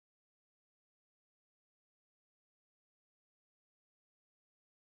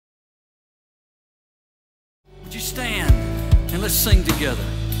and let's sing together.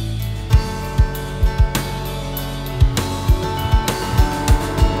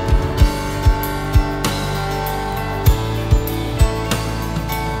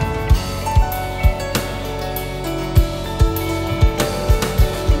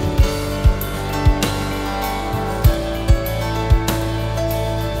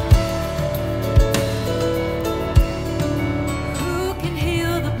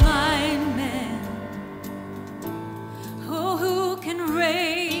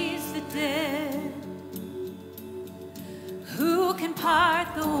 Raise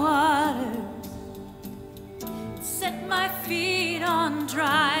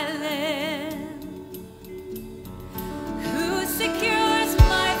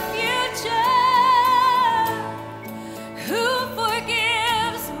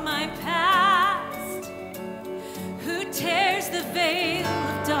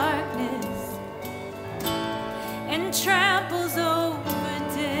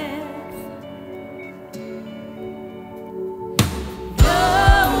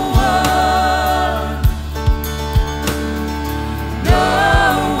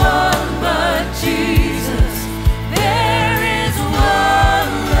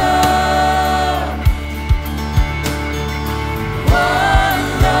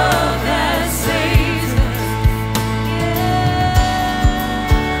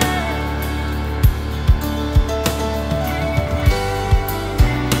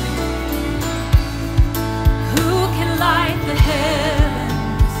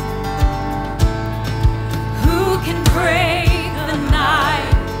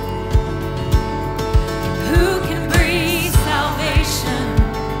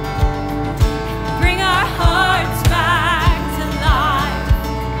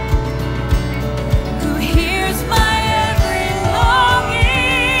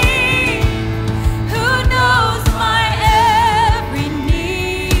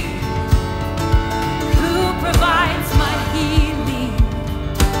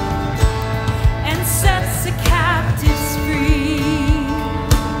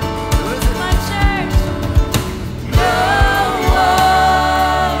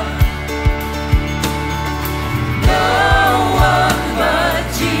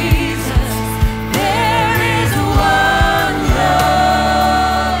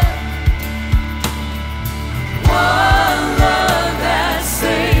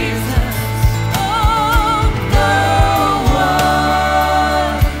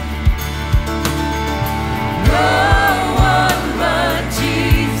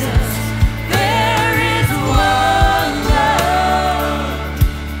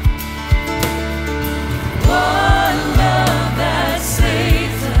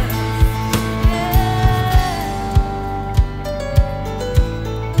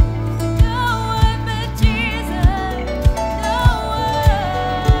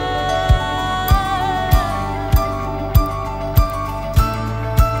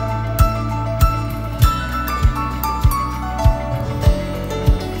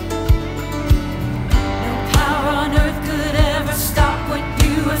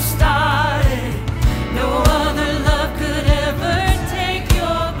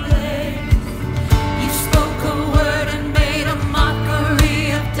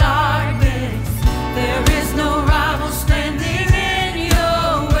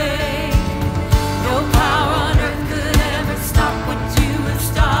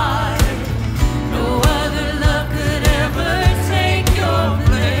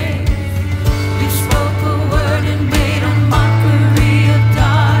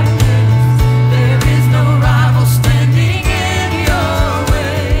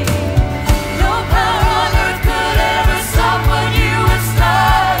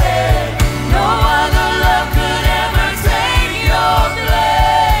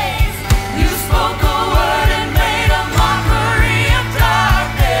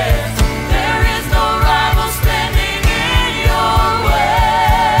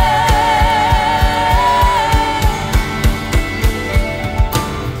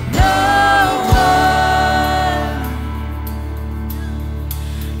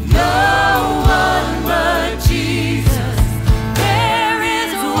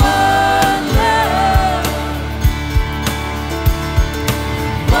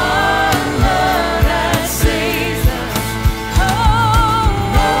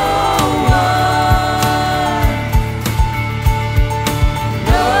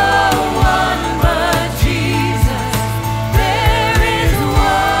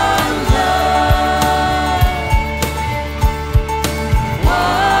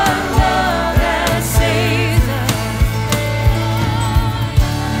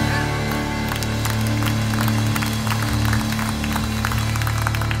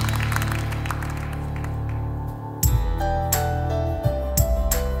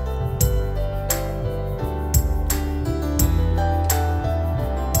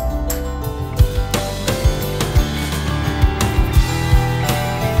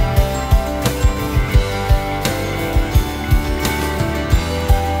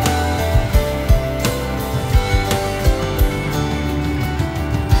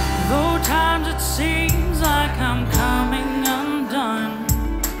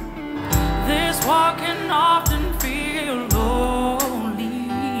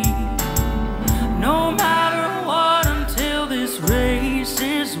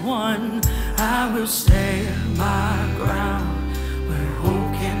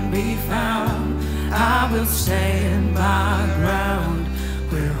will stand my ground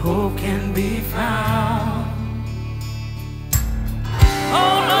where hope can be found.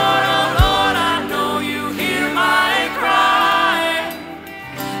 Oh Lord, I know you hear my cry.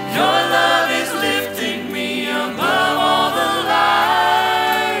 Your love is lifting me above all the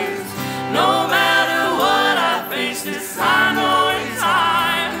lies. No matter what I face, this I know in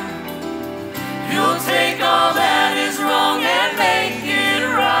time, you'll take all that is wrong and make it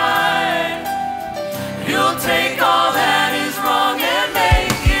right. You'll take all that is wrong and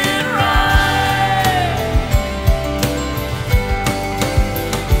make it right.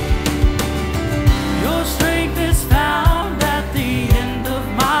 Your strength is found at the end of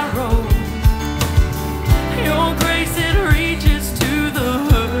my road. Your grace, it reaches to the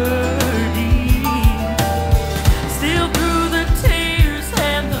hurting. Still through the tears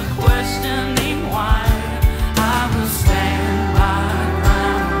and the questioning why, I will stand my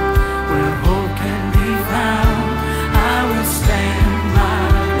ground where hope can be found. I will stand my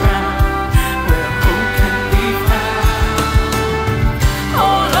ground where hope can be found.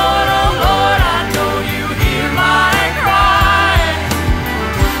 Oh Lord, I know you hear my cry.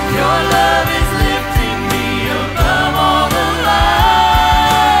 Your love is lifting me above all the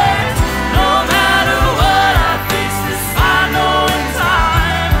lies. No matter what I face, this I know in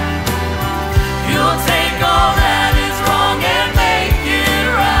time, you'll take all that is wrong and make it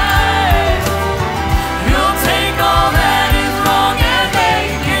right. You'll take all that is wrong and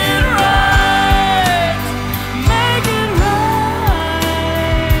make it right. Make it right.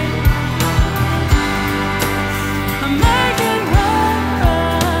 Make it right.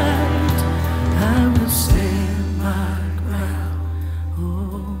 I will stand my ground.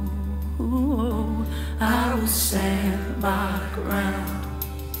 Oh, I will stand my ground.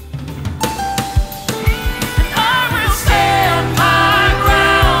 I will stand my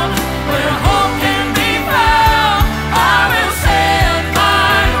ground where hope can be found. I will stand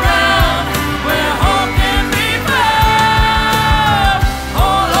my ground where hope can be found.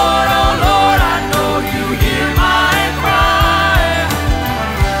 Oh Lord, I know you hear my cry.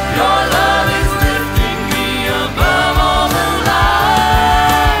 Your love is lifting me above all the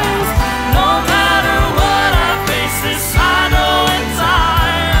lies. No matter what I face, this I know in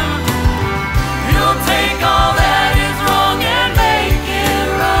time, you'll take all that is wrong and make it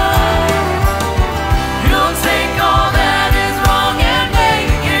right. You'll take all that is wrong and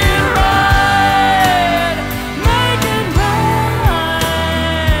make it right. Make it right.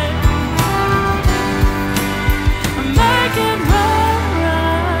 Make it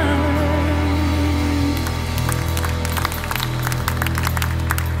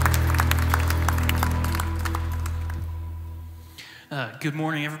right. Good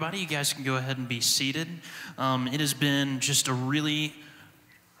morning, everybody. You guys can go ahead and be seated. It has been just a really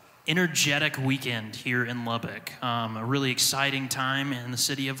energetic weekend here in Lubbock. A really exciting time in the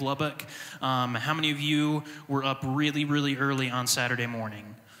city of Lubbock. How many of you were up really, really early on Saturday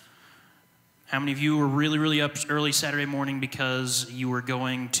morning? How many of you were really, really up early Saturday morning because you were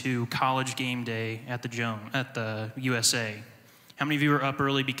going to college game day at the USA? How many of you were up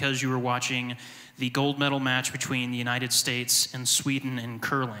early because you were watching the gold medal match between the United States and Sweden in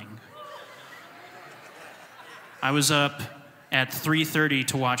curling? I was up at 3:30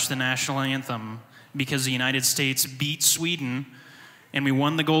 to watch the national anthem because the United States beat Sweden and we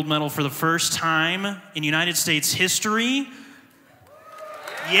won the gold medal for the first time in United States history.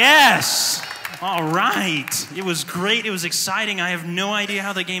 Yes! All right. It was great. It was exciting. I have no idea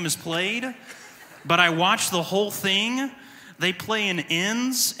how the game is played, but I watched the whole thing. They play in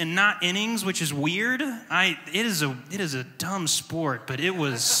ends and not innings, which is weird. It is a dumb sport, but it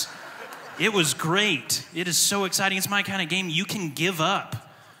was great. It is so exciting. It's my kind of game. You can give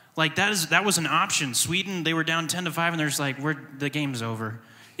up. Like that was an option. Sweden, they were down 10-5, and they're just like, the game's over.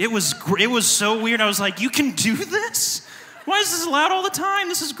 It was so weird. I was like, you can do this? Why is this allowed all the time?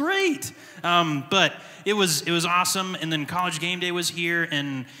 This is great. But it was awesome. And then college game day was here,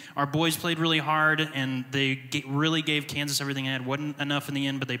 and our boys played really hard, and they really gave Kansas everything they had. Wasn't enough in the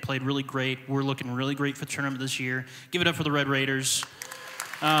end, but they played really great. We're looking really great for the tournament this year. Give it up for the Red Raiders.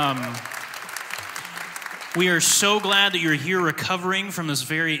 We are so glad that you're here recovering from this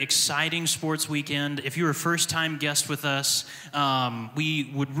very exciting sports weekend. If you're a first-time guest with us,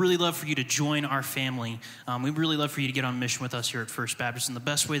 we would really love for you to join our family. We'd really love for you to get on mission with us here at First Baptist, and the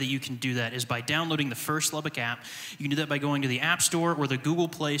best way that you can do that is by downloading the First Lubbock app. You can do that by going to the App Store or the Google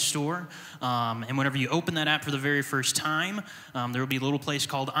Play Store, and whenever you open that app for the very first time, there will be a little place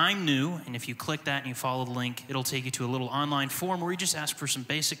called I'm New, and if you click that and you follow the link, it'll take you to a little online form where we just ask for some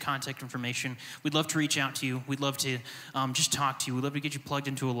basic contact information. We'd love to reach out to to you. We'd love to just talk to you. We'd love to get you plugged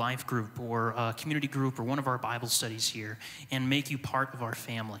into a life group or a community group or one of our Bible studies here and make you part of our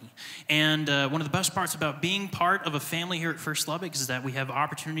family. And one of the best parts about being part of a family here at First Lubbock is that we have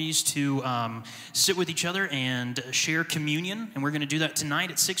opportunities to sit with each other and share communion. And we're going to do that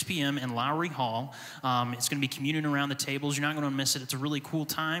tonight at 6 p.m. in Lowry Hall. It's going to be communion around the tables. You're not going to miss it. It's a really cool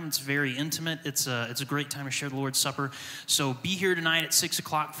time. It's very intimate. It's a great time to share the Lord's Supper. So be here tonight at 6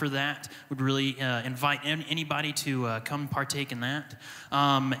 o'clock for that. Would really invite anybody to come partake in that.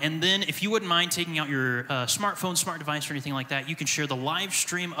 And then if you wouldn't mind taking out your smartphone, smart device, or anything like that, you can share the live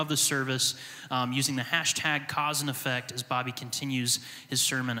stream of the service using the hashtag cause and effect as Bobby continues his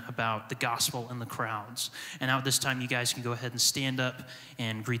sermon about the gospel and the crowds. And now at this time, you guys can go ahead and stand up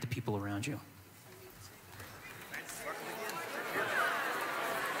and greet the people around you.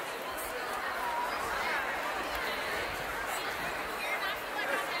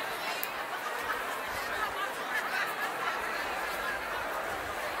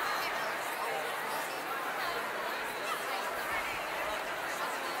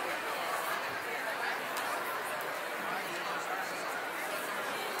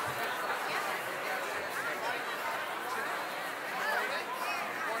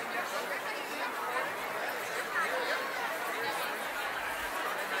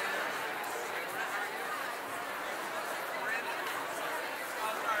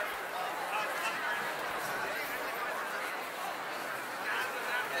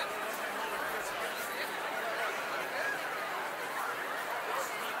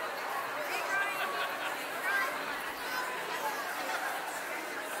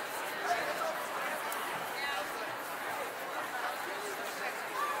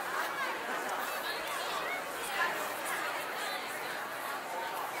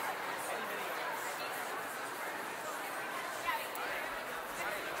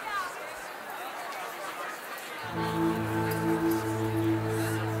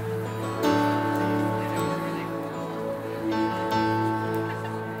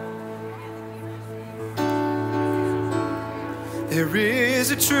 There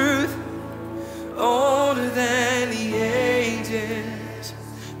is a truth older than the ages.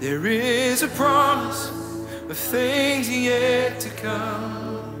 There is a promise of things yet to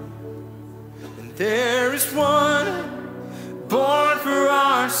come. And there is one born for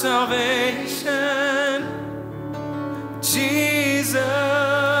our salvation, Jesus.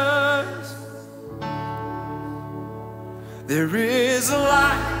 There is a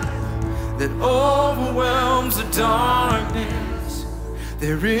light that overwhelms the darkness.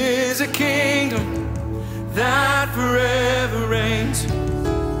 There is a kingdom that forever reigns,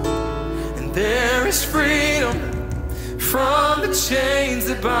 and there is freedom from the chains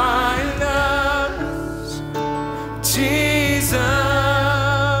that bind us. Jesus,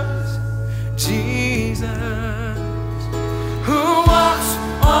 Jesus, who walks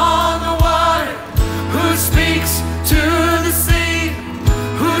on the water, who speaks to the sea,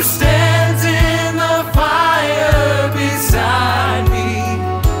 who stands in the fire beside me.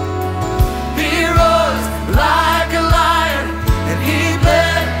 Like a lion, and he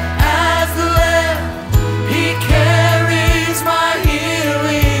bled as the lamb. He carries my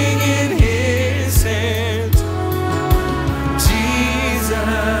healing in his hands. Jesus.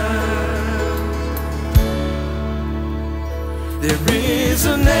 There is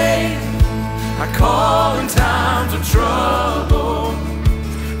a name I call in times of trouble.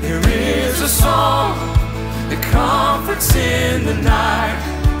 There is a song that comforts in the night.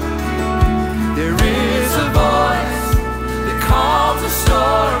 There is a voice that calms the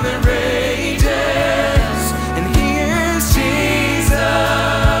storm that rages, and he is Jesus,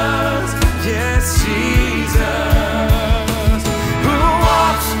 yes, Jesus, who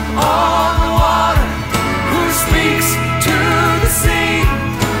walks on the water, who speaks to the sea,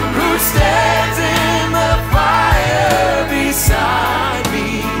 who stands in the fire beside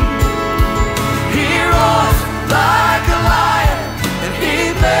me. He roars like a lion, and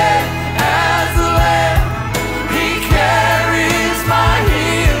he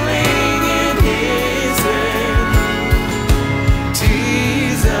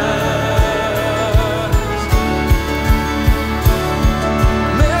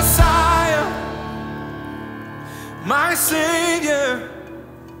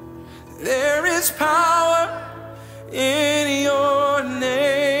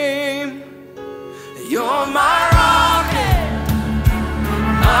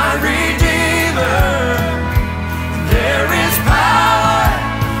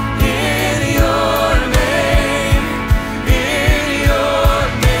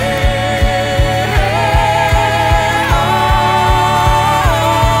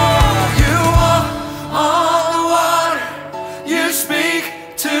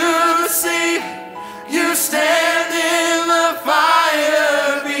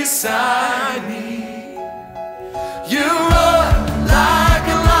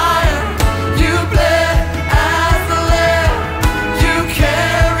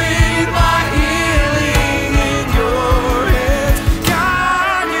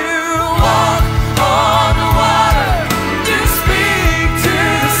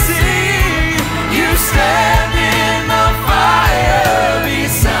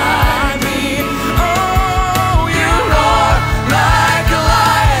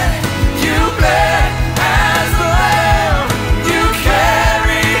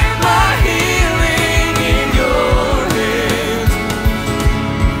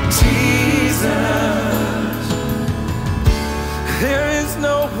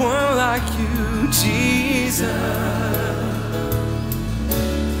no one like you, Jesus.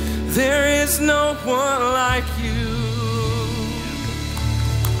 There is no one like you.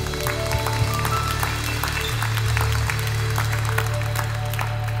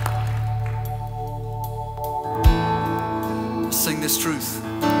 Sing this truth.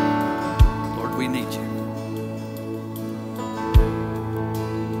 Lord, we need you.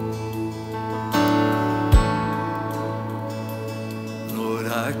 Lord,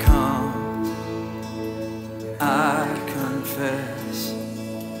 I come, I confess,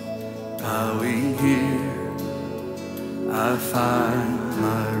 bowing here, I find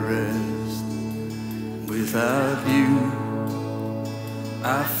my rest. Without you,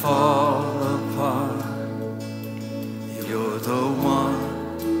 I fall apart. You're the one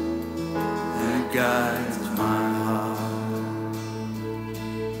who guides my heart.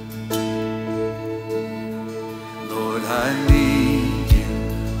 Lord, I need you.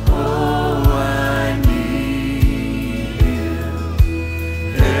 Oh, I need you.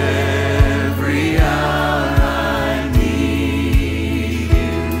 Every hour I need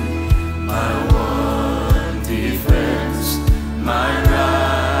you. My one defense, my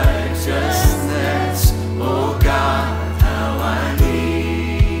righteousness. Oh, God.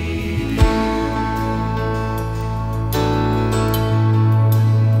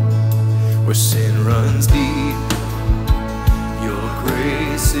 Where sin runs deep, your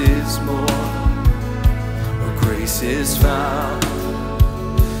grace is more. Where grace is found,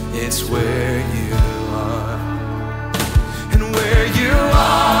 it's where you are. And where you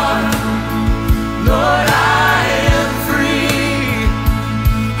are, Lord, I am free.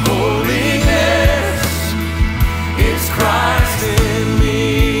 Holiness is Christ in me.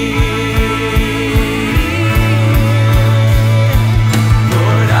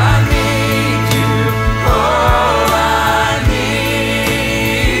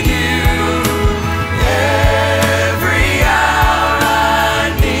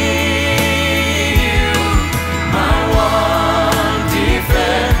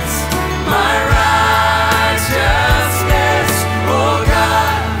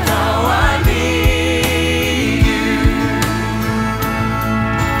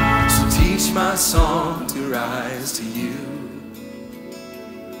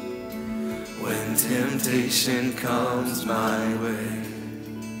 Temptation comes my way,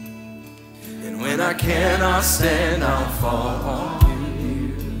 and when I cannot stand, I'll fall on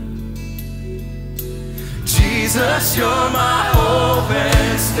you. Jesus, you're my hope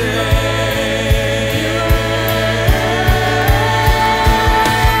and stay.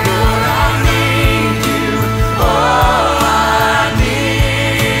 Lord, I need you. Oh, I need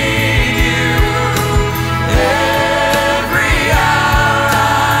you. Every hour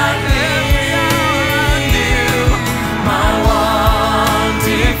I need you. My one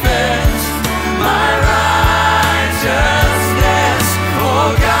defense, my righteousness. Oh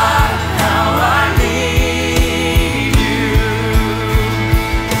God, how I need you.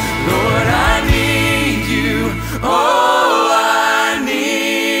 Lord, I need you. Oh, I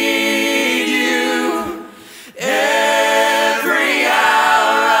need you. Every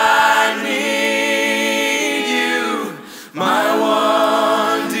hour I need you. My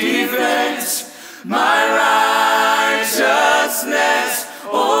one defense, my righteousness.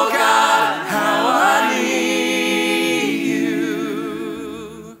 Oh God, how I need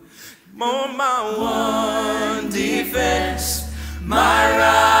you. Oh, my one defense, my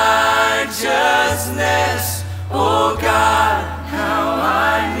righteousness. Oh God, how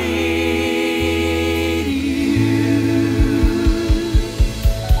I need you.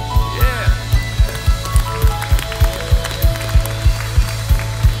 Yeah.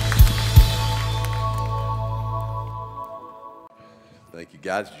 Thank you,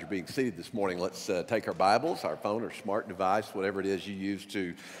 guys. As you're being seated this morning, let's take our Bibles, our phone or smart device, whatever it is you use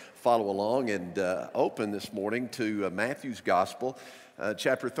to follow along, and open this morning to Matthew's Gospel,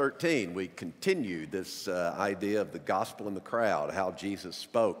 chapter 13. We continue this idea of the gospel in the crowd, how Jesus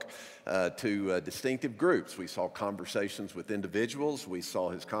spoke to distinctive groups. We saw conversations with individuals. We saw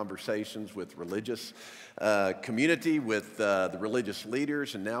his conversations with religious community, with the religious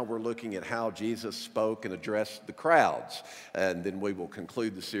leaders, and now we're looking at how Jesus spoke and addressed the crowds. And then we will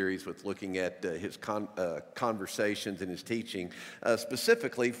conclude the series with looking at his conversations and his teaching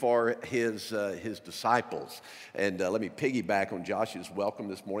specifically for his disciples. And let me piggyback on Josh's welcome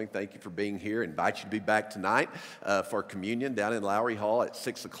this morning. Thank you for being here. Invite you to be back tonight for communion down in Lowry Hall at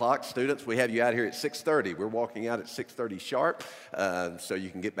 6 o'clock. Students, we have you out here at 6:30. We're walking out at 6:30 sharp, so you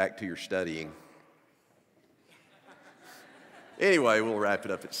can get back to your studying. Anyway, we'll wrap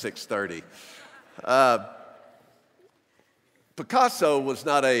it up at 6:30. Picasso was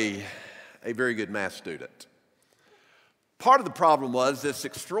not a very good math student. Part of the problem was this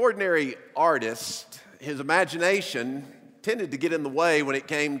extraordinary artist, his imagination tended to get in the way when it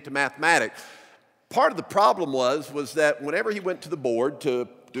came to mathematics. Part of the problem was that whenever he went to the board to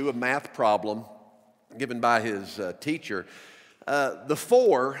do a math problem given by his teacher, the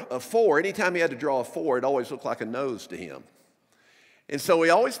four, anytime he had to draw a four, it always looked like a nose to him. And so he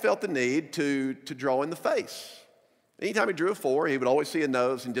always felt the need to draw in the face. Anytime he drew a four, he would always see a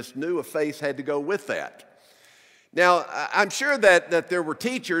nose and just knew a face had to go with that. Now, I'm sure that there were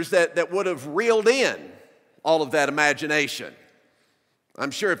teachers that would have reeled in all of that imagination. I'm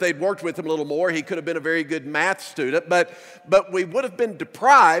sure if they'd worked with him a little more, he could have been a very good math student, but we would have been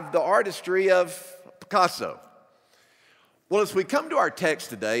deprived the artistry of Picasso. Well, as we come to our text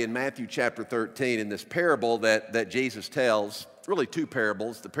today in Matthew chapter 13, in this parable that Jesus tells, really two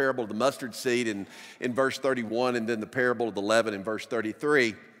parables, the parable of the mustard seed in verse 31 and then the parable of the leaven in verse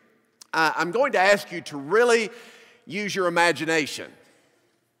 33, I'm going to ask you to really use your imagination.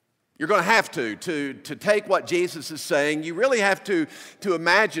 You're going to have to take what Jesus is saying. You really have to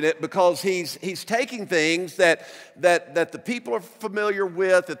imagine it, because he's taking things that the people are familiar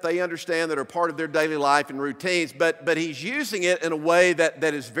with, that they understand, that are part of their daily life and routines, but he's using it in a way that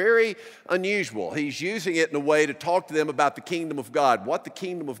is very unusual. He's using it in a way to talk to them about the kingdom of God, what the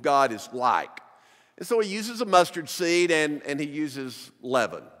kingdom of God is like. And so he uses a mustard seed and he uses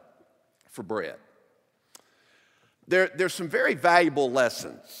leaven for bread. There's some very valuable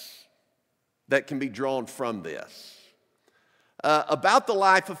lessons that can be drawn from this, about the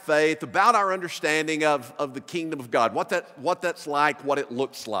life of faith, about our understanding of the kingdom of God, what that's like, what it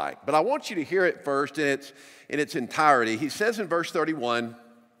looks like. But I want you to hear it first in its entirety. He says in verse 31,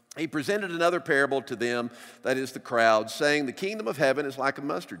 he presented another parable to them, that is the crowd, saying, the kingdom of heaven is like a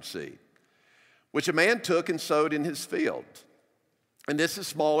mustard seed, which a man took and sowed in his field. And this is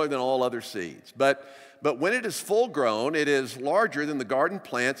smaller than all other seeds. But when it is full grown, it is larger than the garden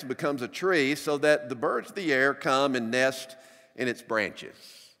plants and becomes a tree, so that the birds of the air come and nest in its branches.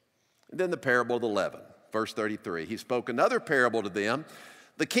 And then the parable of the leaven, verse 33. He spoke another parable to them.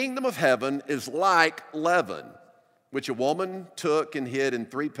 The kingdom of heaven is like leaven, which a woman took and hid in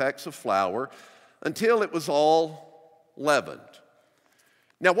 3 pecks of flour until it was all leavened.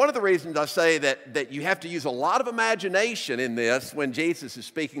 Now, one of the reasons I say that you have to use a lot of imagination in this when Jesus is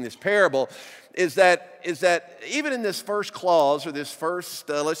speaking this parable is that even in this first clause, or this first,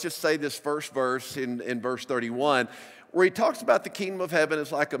 let's just say this first verse in verse 31, where he talks about the kingdom of heaven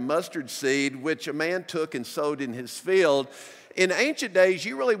is like a mustard seed, which a man took and sowed in his field. In ancient days,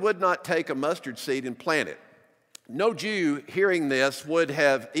 you really would not take a mustard seed and plant it. No Jew hearing this would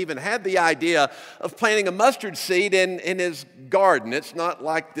have even had the idea of planting a mustard seed in his garden. It's not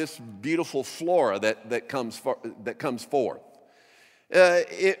like this beautiful flora that comes forth.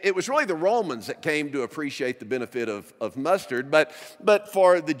 It was really the Romans that came to appreciate the benefit of mustard, but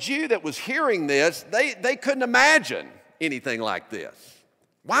for the Jew that was hearing this, they couldn't imagine anything like this.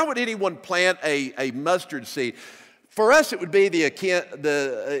 Why would anyone plant a mustard seed? For us, it would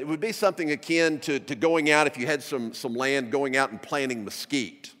be something akin to going out, if you had some land, going out and planting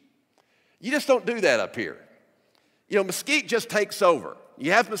mesquite. You just don't do that up here. You know, mesquite just takes over.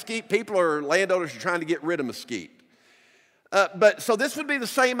 You have mesquite, landowners are trying to get rid of mesquite. So this would be the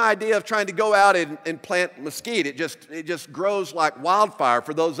same idea of trying to go out and plant mesquite. It just grows like wildfire.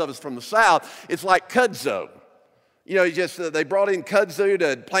 For those of us from the South, it's like kudzu. You know, they brought in kudzu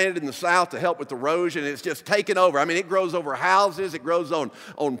to plant it in the South to help with erosion. It's just taken over. I mean, it grows over houses. It grows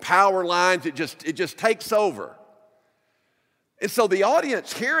on power lines. It just takes over. And so the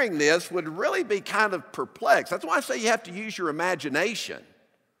audience hearing this would really be kind of perplexed. That's why I say you have to use your imagination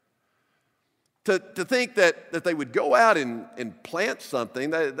to think that they would go out and plant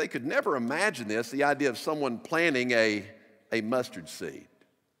something. They could never imagine this, the idea of someone planting a mustard seed.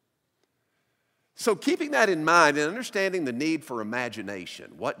 So keeping that in mind and understanding the need for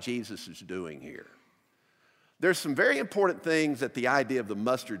imagination, what Jesus is doing here, there's some very important things that the idea of the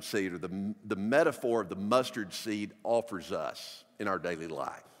mustard seed, or the metaphor of the mustard seed, offers us in our daily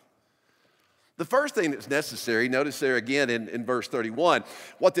life. The first thing that's necessary, notice there again in verse 31,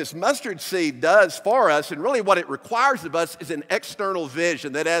 what this mustard seed does for us, and really what it requires of us, is an external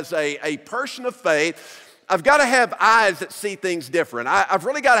vision, that as a person of faith, I've got to have eyes that see things different. I've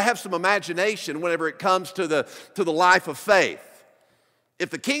really got to have some imagination whenever it comes to the life of faith. If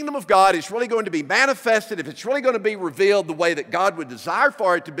the kingdom of God is really going to be manifested, if it's really going to be revealed the way that God would desire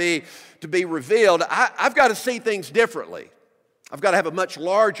for it to be revealed, I've got to see things differently. I've got to have a much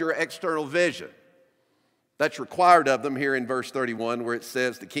larger external vision. That's required of them here in verse 31, where it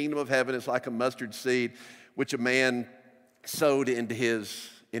says, the kingdom of heaven is like a mustard seed, which a man sowed into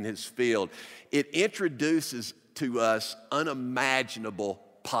in his field. It introduces to us unimaginable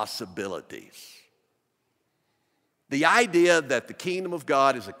possibilities. The idea that the kingdom of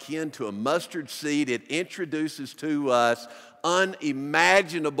God is akin to a mustard seed, it introduces to us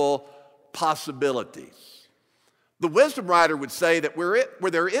unimaginable possibilities. The wisdom writer would say that where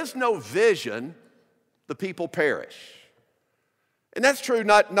there is no vision, the people perish. And that's true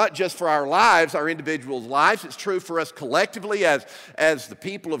not just for our lives, our individual lives. It's true for us collectively as the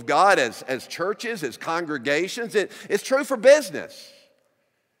people of God, as churches, as congregations. It's true for business.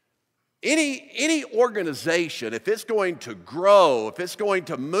 Any organization, if it's going to grow, if it's going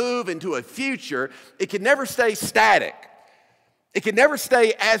to move into a future, it can never stay static. It can never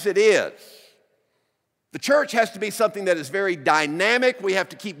stay as it is. The church has to be something that is very dynamic. We have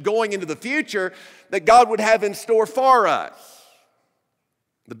to keep going into the future that God would have in store for us.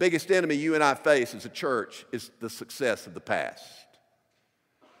 The biggest enemy you and I face as a church is the success of the past.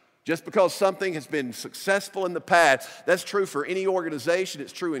 Just because something has been successful in the past, that's true for any organization.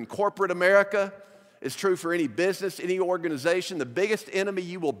 It's true in corporate America. It's true for any business, any organization. The biggest enemy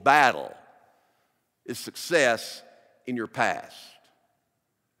you will battle is success in your past.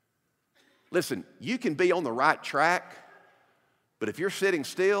 Listen, you can be on the right track, but if you're sitting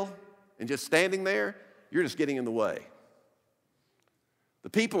still and just standing there, you're just getting in the way. The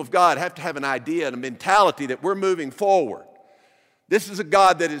people of God have to have an idea and a mentality that we're moving forward. This is a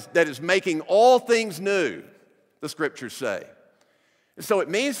God that is making all things new, the scriptures say. And so it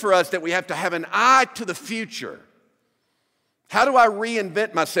means for us that we have to have an eye to the future. How do I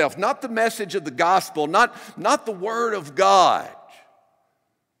reinvent myself? Not the message of the gospel, not the word of God,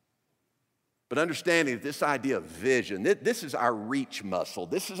 but understanding that this idea of vision, this is our reach muscle.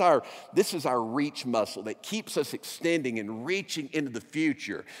 This is our reach muscle that keeps us extending and reaching into the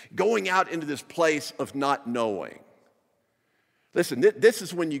future, going out into this place of not knowing. Listen, this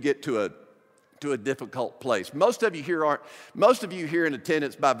is when you get to a difficult place. Most of you here in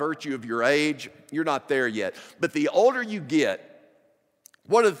attendance, by virtue of your age, you're not there yet. But the older you get,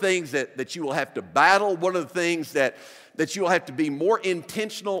 one of the things that you will have to battle, one of the things that you will have to be more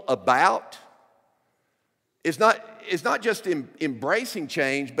intentional about is not just embracing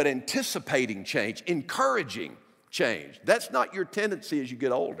change, but anticipating change, encouraging change. That's not your tendency as you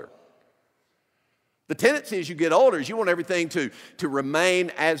get older. The tendency as you get older is you want everything to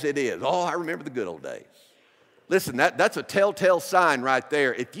remain as it is. Oh, I remember the good old days. Listen, that's a telltale sign right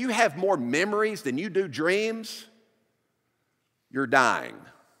there. If you have more memories than you do dreams, you're dying.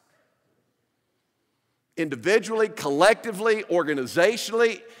 Individually, collectively,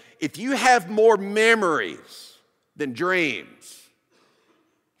 organizationally, if you have more memories than dreams,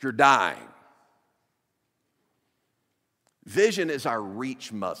 you're dying. Vision is our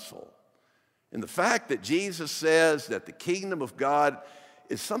reach muscle. And the fact that Jesus says that the kingdom of God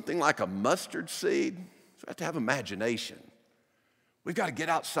is something like a mustard seed, we have to have imagination. We've got to get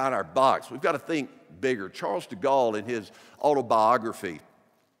outside our box. We've got to think bigger. Charles de Gaulle, in his autobiography,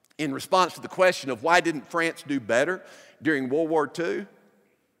 in response to the question of why didn't France do better during World War II,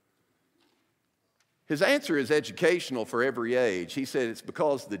 his answer is educational for every age. He said it's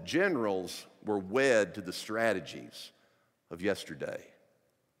because the generals were wed to the strategies of yesterday.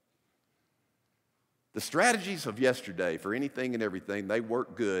 The strategies of yesterday for anything and everything, they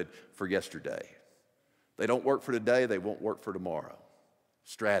work good for yesterday. They don't work for today, they won't work for tomorrow.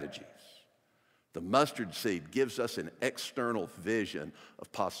 Strategies. The mustard seed gives us an external vision of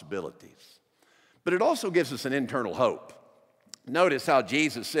possibilities. But it also gives us an internal hope. Notice how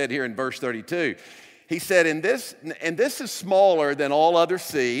Jesus said here in verse 32, he said, and this is smaller than all other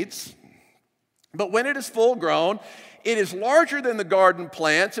seeds, but when it is full grown, it is larger than the garden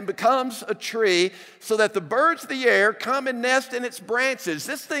plants and becomes a tree so that the birds of the air come and nest in its branches.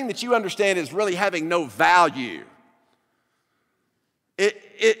 This thing that you understand is really having no value.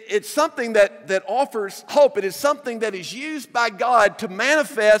 It's something that offers hope. It is something that is used by God to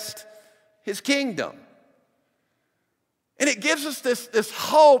manifest His kingdom. And it gives us this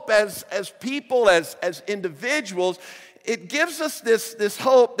hope as people, as individuals. It gives us this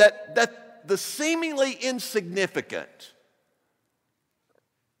hope that the seemingly insignificant,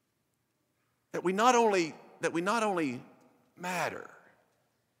 that we not only matter,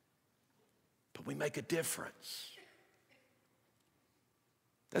 but we make a difference.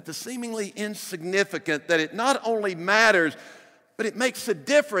 That the seemingly insignificant, that it not only matters, but it makes a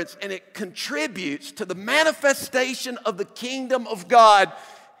difference and it contributes to the manifestation of the kingdom of God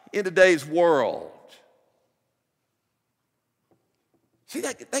in today's world. See,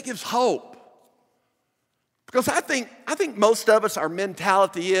 that gives hope. Because I think most of us, our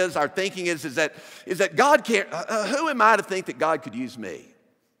mentality is, our thinking is that God can't, who am I to think that God could use me?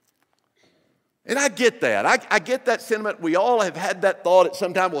 And I get that. I get that sentiment. We all have had that thought at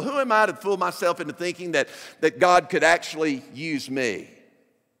some time. Well, who am I to fool myself into thinking that God could actually use me?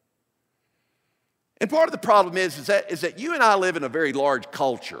 And part of the problem is that you and I live in a very large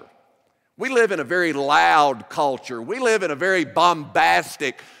culture. We live in a very loud culture. We live in a very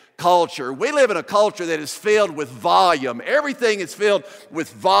bombastic culture. We live in a culture that is filled with volume. Everything is filled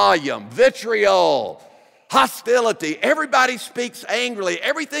with volume, vitriol, hostility. Everybody speaks angrily.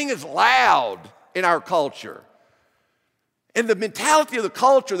 Everything is loud in our culture. And the mentality of the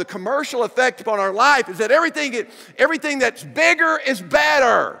culture, the commercial effect upon our life is that everything that's bigger is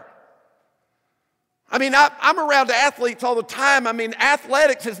better. I mean, I'm around athletes all the time. I mean,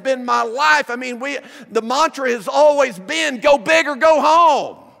 athletics has been my life. I mean, the mantra has always been, go big or go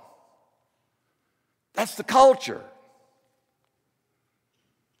home. That's the culture.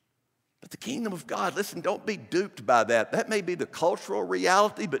 But the kingdom of God, listen, don't be duped by that. That may be the cultural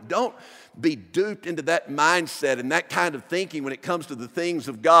reality, but don't be duped into that mindset and that kind of thinking when it comes to the things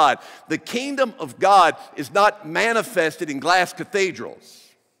of God. The kingdom of God is not manifested in glass cathedrals.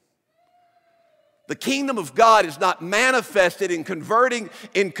 The kingdom of God is not manifested in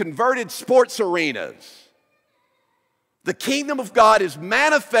converted sports arenas. The kingdom of God is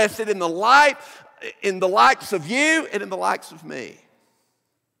manifested in the likes of you and in the likes of me.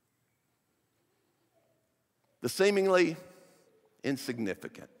 The seemingly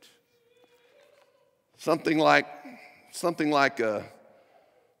insignificant. Something like a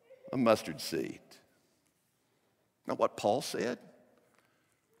mustard seed. Not what Paul said.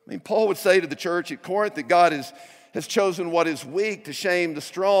 I mean, Paul would say to the church at Corinth that God has chosen what is weak to shame the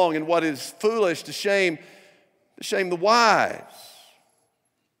strong, and what is foolish to shame the wise.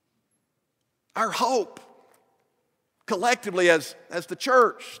 Our hope, collectively as the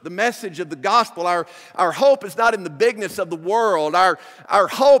church, the message of the gospel, our hope is not in the bigness of the world. Our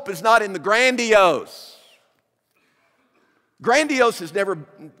hope is not in the grandiose. Grandiose has never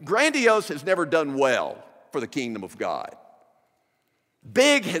done well for the kingdom of God.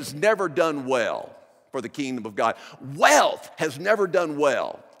 Big has never done well for the kingdom of God. Wealth has never done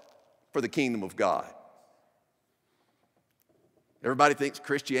well for the kingdom of God. Everybody thinks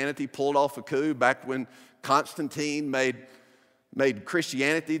Christianity pulled off a coup back when Constantine made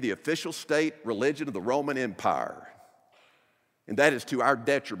Christianity the official state religion of the Roman Empire. And that is to our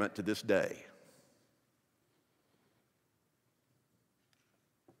detriment to this day.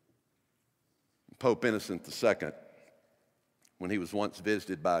 Pope Innocent II, when he was once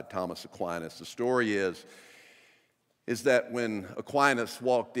visited by Thomas Aquinas, the story is that when Aquinas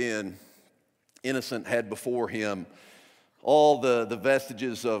walked in, Innocent had before him all the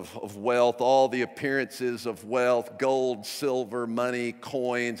vestiges of wealth, all the appearances of wealth, gold, silver, money,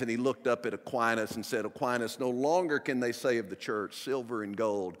 coins, and he looked up at Aquinas and said, Aquinas, no longer can they say of the church, silver and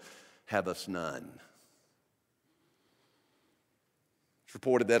gold have us none. It's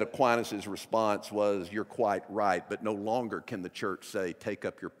reported that Aquinas' response was, you're quite right, but no longer can the church say, take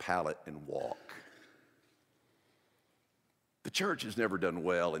up your pallet and walk. The church has never done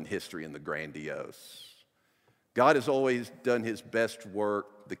well in history in the grandiose. God has always done his best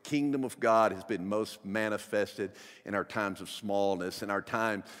work. The kingdom of God has been most manifested in our times of smallness, in our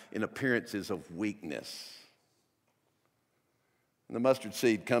time in appearances of weakness. And the mustard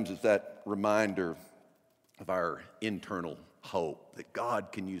seed comes as that reminder of our internal hope that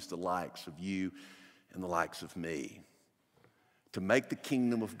God can use the likes of you and the likes of me to make the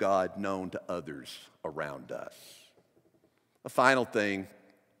kingdom of God known to others around us. A final thing,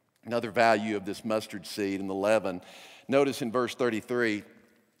 another value of this mustard seed and the leaven. Notice in verse 33,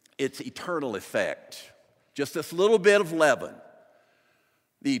 its eternal effect. Just this little bit of leaven,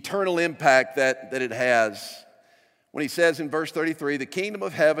 the eternal impact that it has. When he says in verse 33, the kingdom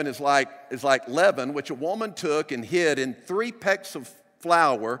of heaven is like leaven, which a woman took and hid in 3 pecks of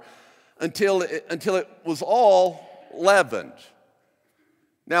flour until it was all leavened.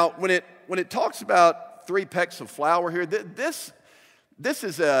 Now, when it talks about 3 pecks of flour here, this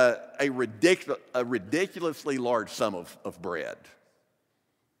is a ridiculously large sum of bread.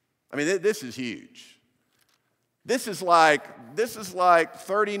 I mean, this is huge. This is like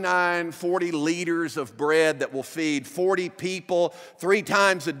 39, 40 liters of bread that will feed 40 people 3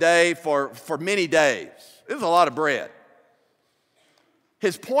 times a day for many days. This is a lot of bread.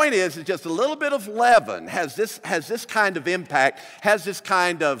 His point is just a little bit of leaven has this kind of impact, has this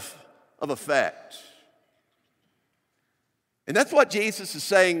kind of effect. And that's what Jesus is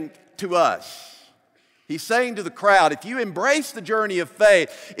saying to us. He's saying to the crowd, if you embrace the journey of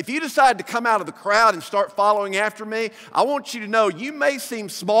faith, if you decide to come out of the crowd and start following after me, I want you to know you may seem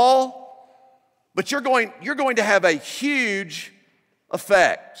small, but you're going to have a huge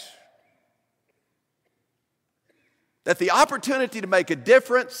effect. That the opportunity to make a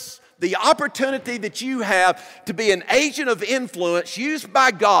difference, the opportunity that you have to be an agent of influence used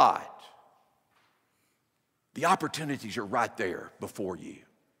by God, the opportunities are right there before you.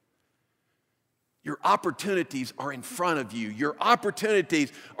 Your opportunities are in front of you. Your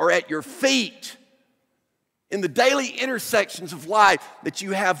opportunities are at your feet in the daily intersections of life that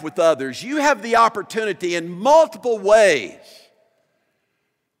you have with others. You have the opportunity in multiple ways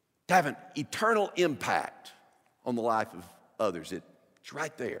to have an eternal impact on the life of others. It's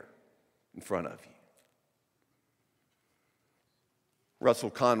right there in front of you. Russell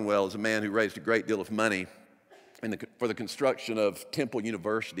Conwell is a man who raised a great deal of money for the construction of Temple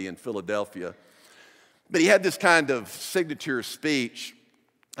University in Philadelphia. But he had this kind of signature speech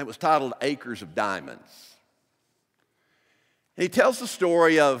that was titled Acres of Diamonds. And he tells the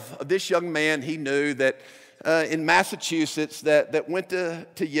story of this young man he knew that in Massachusetts that went to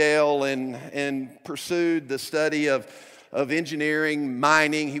Yale and pursued the study of engineering,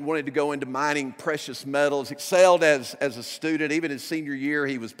 mining. He wanted to go into mining precious metals, excelled as a student. Even his senior year,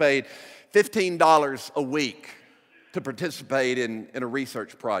 he was paid $15 a week to participate in a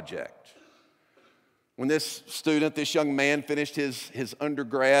research project. When this student, this young man, finished his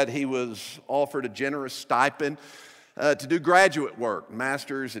undergrad, he was offered a generous stipend to do graduate work,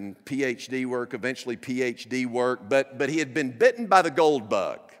 master's and PhD work, eventually PhD work, but he had been bitten by the gold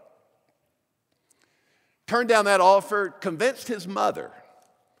bug. Turned down that offer, convinced his mother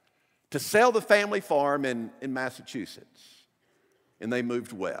to sell the family farm in Massachusetts, and they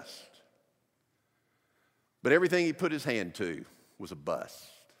moved west. But everything he put his hand to was a bust.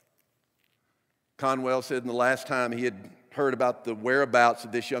 Conwell said in the last time he had heard about the whereabouts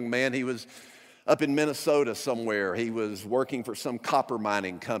of this young man, he was up in Minnesota somewhere. He was working for some copper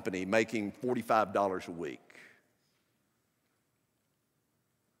mining company, making $45 a week.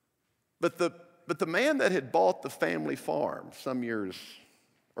 But the man that had bought the family farm some years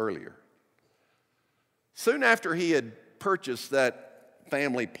earlier, soon after he had purchased that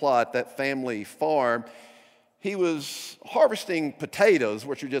family plot, that family farm, he was harvesting potatoes,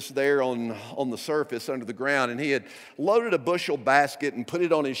 which are just there on the surface under the ground, and he had loaded a bushel basket and put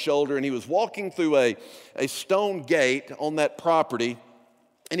it on his shoulder, and he was walking through a stone gate on that property,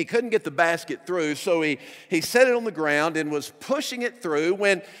 and he couldn't get the basket through, so he set it on the ground and was pushing it through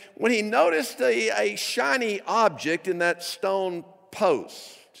when he noticed a shiny object in that stone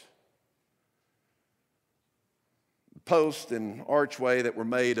post. Post and archway that were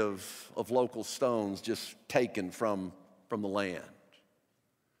made of local stones just taken from the land.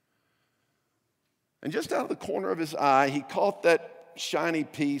 And just out of the corner of his eye, he caught that shiny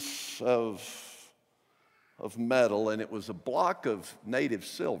piece of metal, and it was a block of native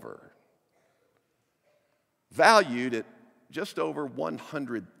silver, valued at just over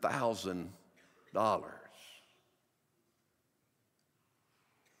 $100,000.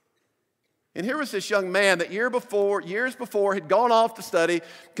 And here was this young man that years before had gone off to study,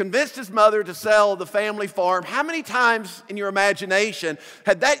 convinced his mother to sell the family farm. How many times in your imagination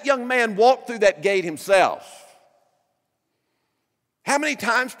had that young man walked through that gate himself? How many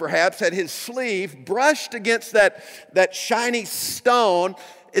times perhaps had his sleeve brushed against that shiny stone?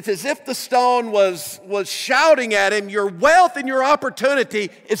 It's as if the stone was shouting at him, your wealth and your opportunity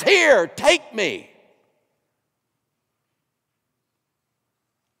is here, take me.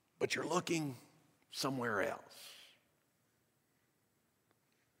 But you're looking somewhere else.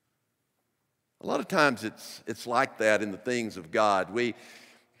 A lot of times it's like that in the things of God.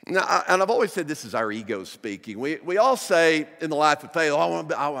 And I've always said this is our ego speaking. We all say in the life of faith, oh,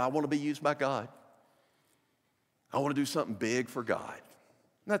 I want to be used by God. I want to do something big for God.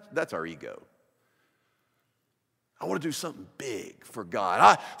 That's our ego. I want to do something big for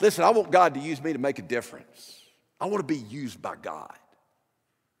God. Listen, I want God to use me to make a difference. I want to be used by God.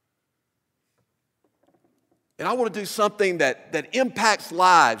 And I want to do something that impacts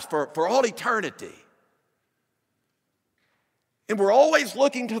lives for all eternity. And we're always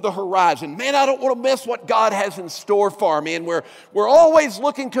looking to the horizon. Man, I don't want to miss what God has in store for me. And we're always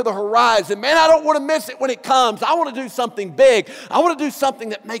looking to the horizon. Man, I don't want to miss it when it comes. I want to do something big. I want to do something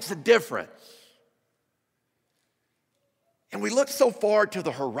that makes a difference. And we look so far to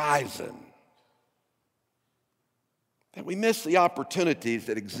the horizon that we miss the opportunities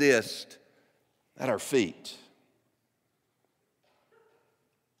that exist at our feet.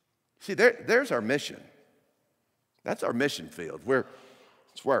 See, there's our mission. That's our mission field.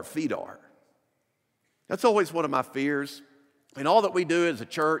 It's where our feet are. That's always one of my fears. And all that we do as a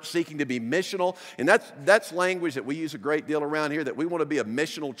church, seeking to be missional, and that's language that we use a great deal around here, that we want to be a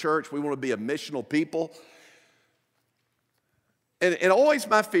missional church, we want to be a missional people. And always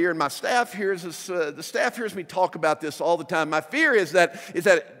my fear, and my staff hears this, the staff hears me talk about this all the time. My fear is that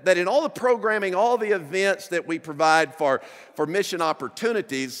in all the programming, all the events that we provide for mission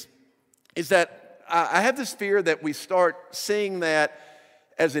opportunities, is that I have this fear that we start seeing that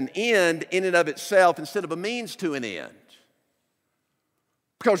as an end in and of itself instead of a means to an end.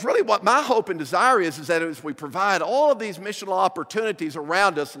 Because really what my hope and desire is that as we provide all of these missional opportunities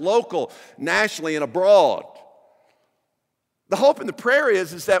around us, local, nationally, and abroad, the hope and the prayer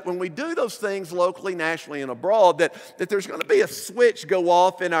is that when we do those things locally, nationally, and abroad, that there's going to be a switch go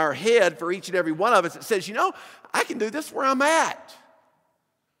off in our head for each and every one of us that says, you know, I can do this where I'm at.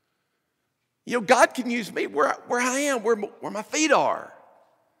 You know, God can use me where I am, where my feet are.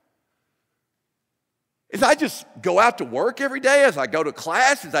 As I just go out to work every day, as I go to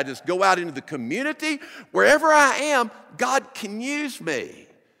class, as I just go out into the community, wherever I am, God can use me.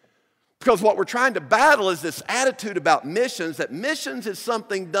 Because what we're trying to battle is this attitude about missions, that missions is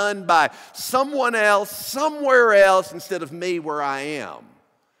something done by someone else, somewhere else, instead of me where I am.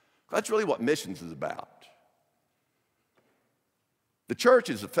 That's really what missions is about. The church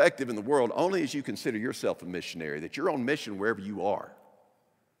is effective in the world only as you consider yourself a missionary, that you're on mission wherever you are.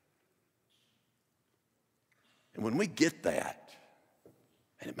 And when we get that,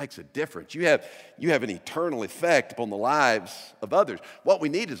 and it makes a difference, you have an eternal effect upon the lives of others. What we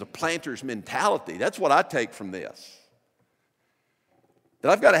need is a planter's mentality. That's what I take from this. That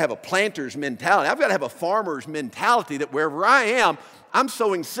I've got to have a planter's mentality. I've got to have a farmer's mentality that wherever I am, I'm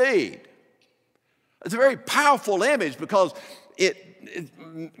sowing seed. It's a very powerful image because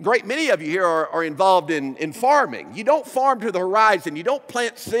great many of you here are involved in farming. You don't farm to the horizon. You don't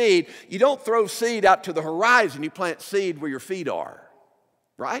plant seed. You don't throw seed out to the horizon. You plant seed where your feet are,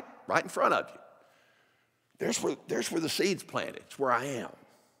 right? Right in front of you. There's where the seed's planted. It's where I am.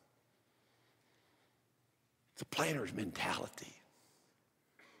 It's a planter's mentality.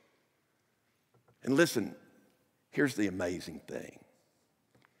 And listen, here's the amazing thing.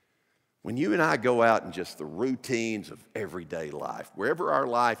 When you and I go out in just the routines of everyday life, wherever our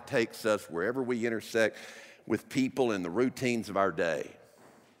life takes us, wherever we intersect with people in the routines of our day,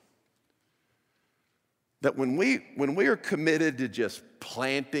 that when we are committed to just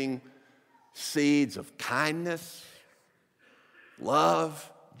planting seeds of kindness, love,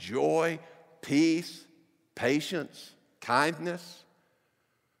 joy, peace, patience, kindness,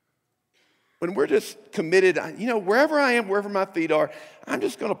 when we're just committed, you know, wherever I am, wherever my feet are, I'm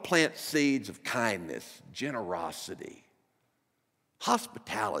just going to plant seeds of kindness, generosity,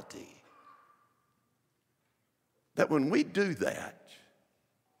 hospitality. That when we do that,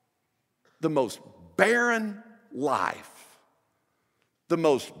 the most barren life, the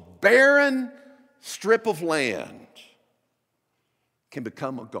most barren strip of land can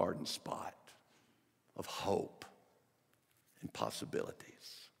become a garden spot of hope and possibilities.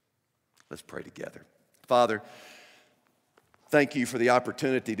 Let's pray together. Father, thank you for the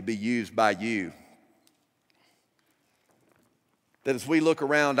opportunity to be used by you. That as we look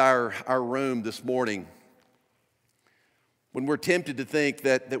around our room this morning, when we're tempted to think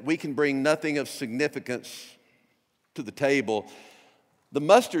that we can bring nothing of significance to the table, the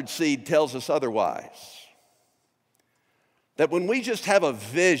mustard seed tells us otherwise. That when we just have a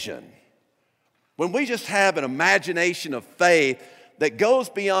vision, when we just have an imagination of faith that goes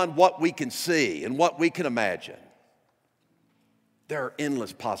beyond what we can see and what we can imagine, there are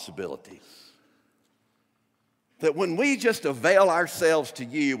endless possibilities. That when we just avail ourselves to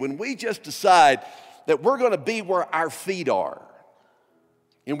you, when we just decide that we're going to be where our feet are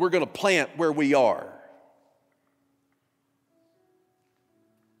and we're going to plant where we are,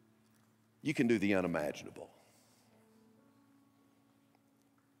 you can do the unimaginable.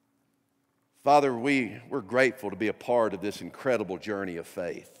 Father, we're grateful to be a part of this incredible journey of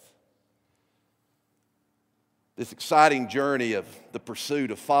faith. This exciting journey of the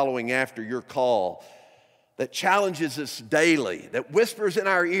pursuit of following after your call that challenges us daily, that whispers in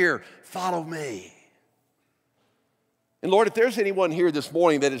our ear, follow me. And Lord, if there's anyone here this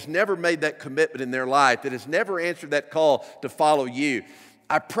morning that has never made that commitment in their life, that has never answered that call to follow you,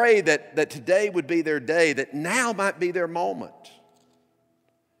 I pray that today would be their day, that now might be their moment.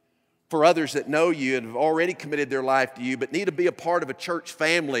 For others that know you and have already committed their life to you, but need to be a part of a church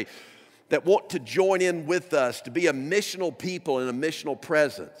family that want to join in with us, to be a missional people and a missional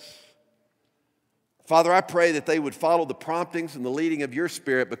presence. Father, I pray that they would follow the promptings and the leading of your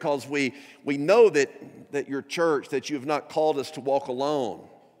Spirit, because we know that your church, that you have not called us to walk alone.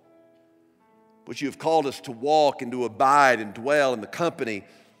 but you have called us to walk and to abide and dwell in the company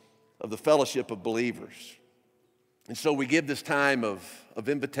of the fellowship of believers. And so we give this time of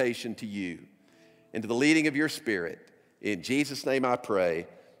invitation to you and to the leading of your Spirit. In Jesus' name I pray,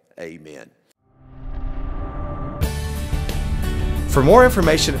 amen. For more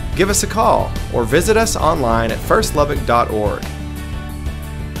information, give us a call or visit us online at firstlubbock.org.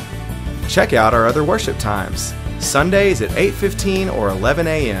 Check out our other worship times, Sundays at 8:15 or 11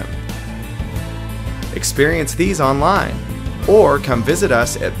 a.m. Experience these online, or come visit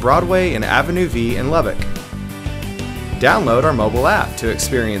us at Broadway and Avenue V in Lubbock. Download our mobile app to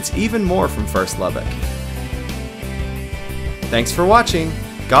experience even more from First Lubbock. Thanks for watching.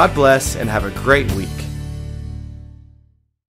 God bless and have a great week.